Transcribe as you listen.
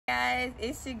Guys,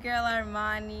 it's your girl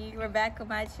Armani. We're back on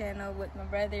my channel with my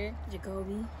brother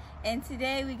Jacoby, and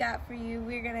today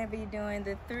we're gonna be doing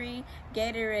the 3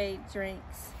 Gatorade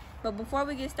drinks. But before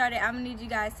we get started, I'm gonna need you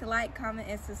guys to like, comment,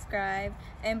 and subscribe.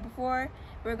 And before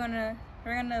we're gonna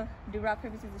do rock,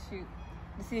 paper, scissors, shoot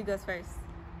to see who goes first.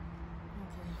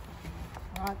 Okay.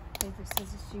 Rock, paper,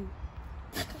 scissors, shoot.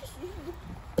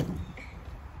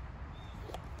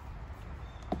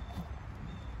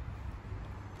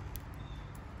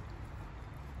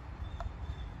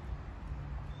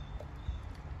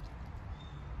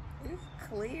 It's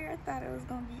clear. I thought it was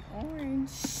gonna be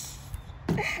orange.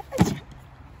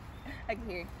 I can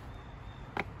hear.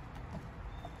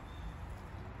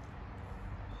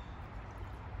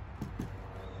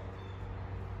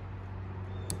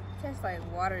 Tastes like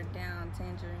watered down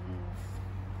tangerines.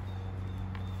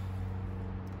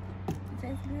 It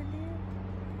tastes good, dude?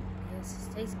 Yes,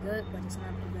 it tastes good, but it's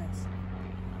not the best.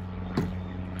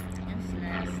 It's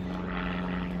nasty.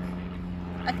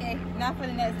 Okay, now for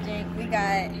the next drink, we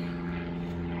got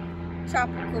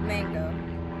tropical mango. And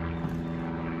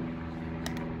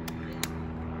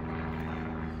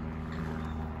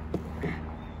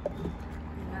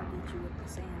I'll beat you with the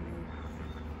sand,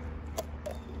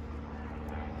 dude.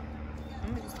 I'm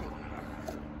gonna just take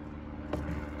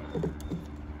it.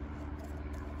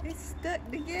 It's stuck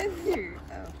together.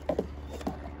 Oh.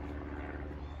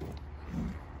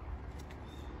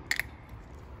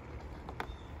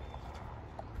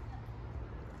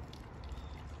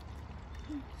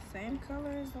 Same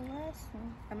color as the last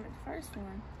one. I mean, the first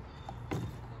one.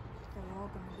 They're all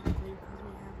gonna be clear because we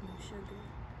have no sugar.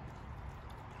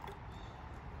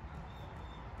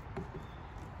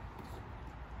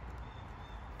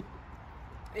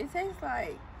 It tastes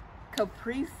like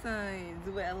Capri Suns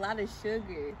with a lot of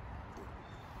sugar.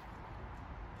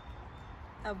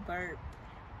 A burp.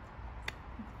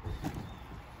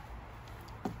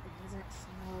 It doesn't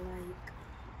smell like.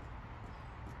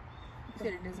 You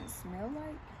said it doesn't smell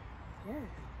like?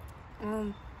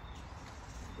 Yeah.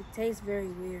 It tastes very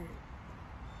weird.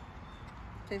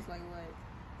 Tastes like what?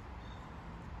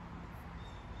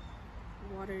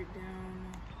 Watered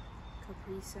down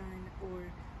Capri Sun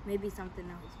or maybe something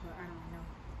else, but I don't know.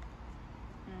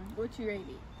 What you rate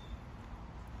it?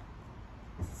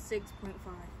 6.5.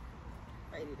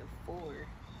 Rated a 4.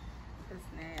 That's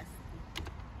nasty. I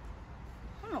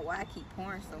don't know why I keep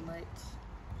pouring so much.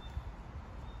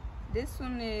 This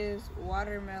one is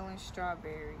watermelon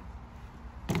strawberry.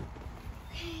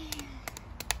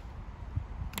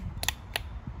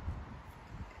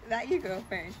 Now you go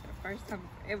first. For the first time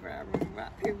ever I remember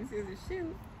rock, paper, scissors,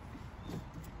 shoot.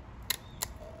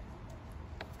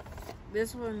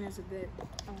 This one is a bit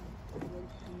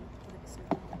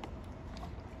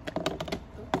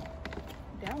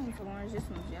That one's orange, this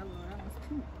one's yellow, that one's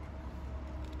pink.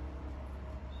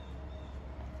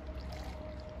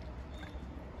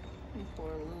 Let me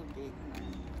pour a little bit.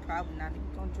 Probably not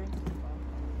even gonna drink it.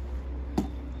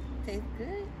 Tastes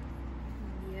good?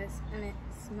 Yes, and it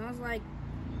smells like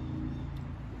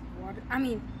water. I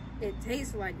mean, it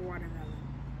tastes like watermelon,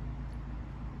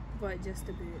 but just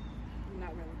a bit.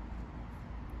 Not really.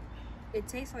 It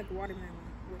tastes like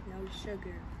watermelon with no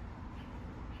sugar.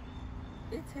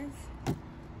 It tastes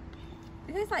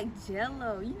like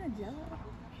Jello. You know Jello?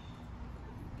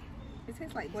 It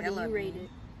tastes like What Jello. do you rate it?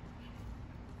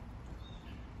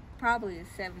 Probably a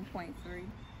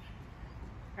 7.3.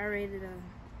 I rated a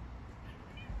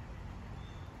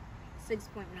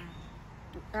 6.9.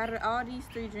 Out of all these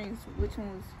 3 drinks, which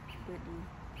one was good?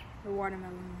 The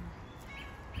watermelon one.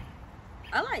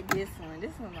 I like this one.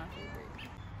 This one's my favorite.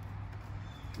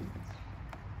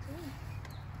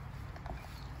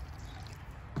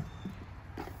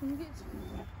 Let me get some.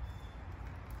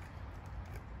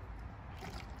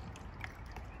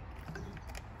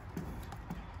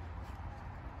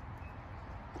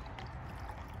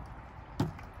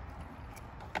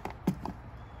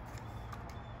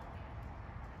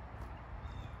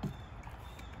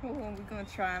 We're gonna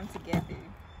try them together.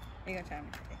 We're gonna try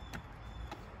them together.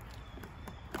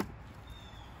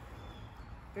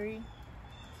 3,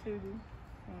 2,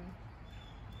 1.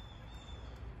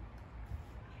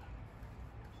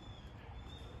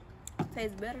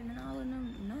 Tastes better than all of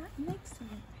them not next to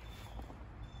it.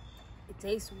 It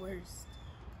tastes worse.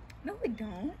 No, it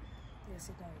don't. Yes,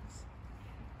 it does.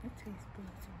 It tastes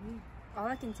good to me. All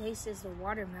I can taste is the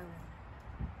watermelon.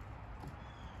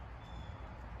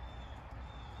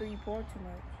 So you pour too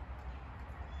much.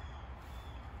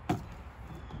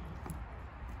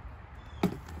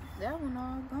 That one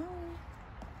all gone.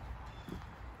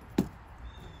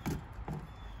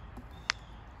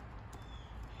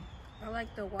 I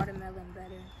like the watermelon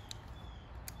better.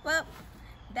 Well,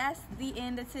 that's the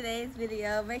end of today's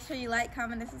video. Make sure you like,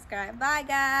 comment, and subscribe. Bye,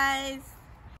 guys.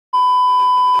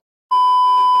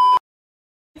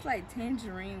 It's like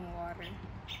tangerine water.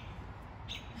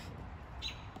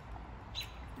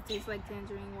 It tastes like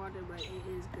tangerine water, but it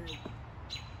is good.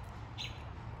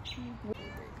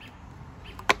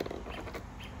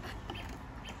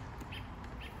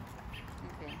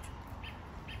 Okay.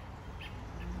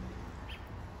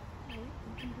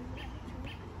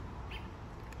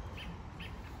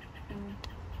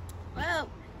 Well,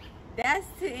 that's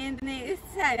to end it.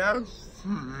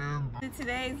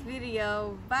 Today's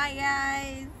video. Bye,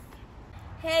 guys.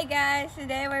 Hey, guys.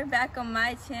 Today we're back on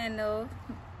my channel.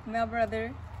 My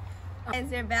brother. Guys,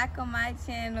 they're back on my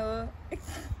channel.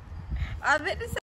 I meant to say